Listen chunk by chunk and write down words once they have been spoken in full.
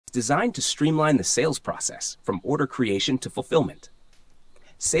designed to streamline the sales process from order creation to fulfillment.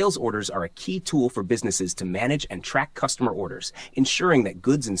 Sales orders are a key tool for businesses to manage and track customer orders, ensuring that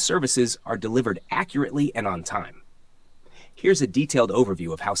goods and services are delivered accurately and on time. Here's a detailed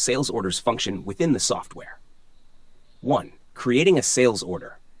overview of how sales orders function within the software. 1. Creating a sales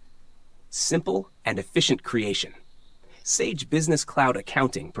order. Simple and efficient creation. Sage Business Cloud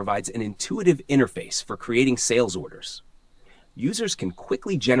Accounting provides an intuitive interface for creating sales orders. Users can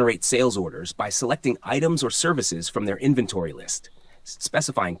quickly generate sales orders by selecting items or services from their inventory list,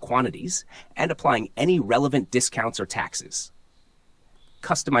 specifying quantities, and applying any relevant discounts or taxes.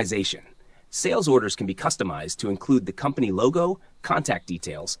 Customization. Sales orders can be customized to include the company logo, contact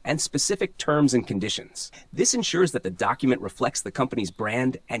details, and specific terms and conditions. This ensures that the document reflects the company's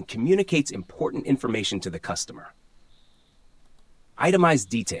brand and communicates important information to the customer. Itemized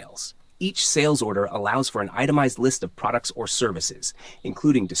details. Each sales order allows for an itemized list of products or services,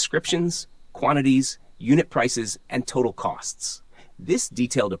 including descriptions, quantities, unit prices, and total costs. This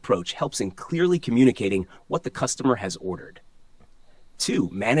detailed approach helps in clearly communicating what the customer has ordered. 2.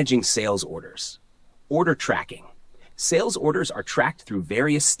 Managing sales orders. Order tracking. Sales orders are tracked through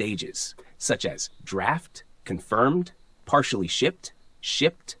various stages, such as draft, confirmed, partially shipped,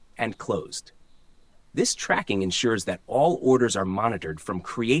 shipped, and closed. This tracking ensures that all orders are monitored from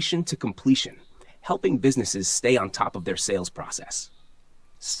creation to completion, helping businesses stay on top of their sales process.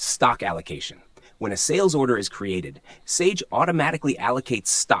 Stock allocation. When a sales order is created, Sage automatically allocates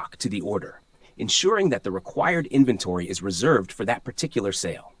stock to the order, ensuring that the required inventory is reserved for that particular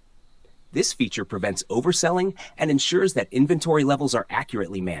sale. This feature prevents overselling and ensures that inventory levels are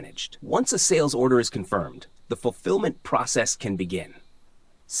accurately managed. Once a sales order is confirmed, the fulfillment process can begin.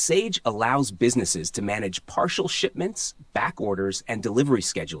 Sage allows businesses to manage partial shipments, back orders, and delivery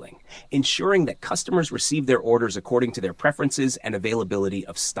scheduling, ensuring that customers receive their orders according to their preferences and availability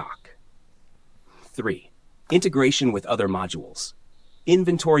of stock. 3. Integration with other modules.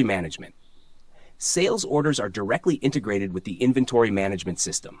 Inventory management. Sales orders are directly integrated with the inventory management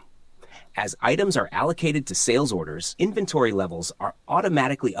system. As items are allocated to sales orders, inventory levels are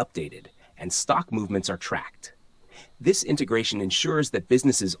automatically updated and stock movements are tracked. This integration ensures that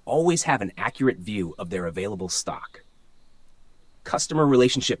businesses always have an accurate view of their available stock. Customer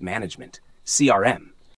Relationship Management, CRM.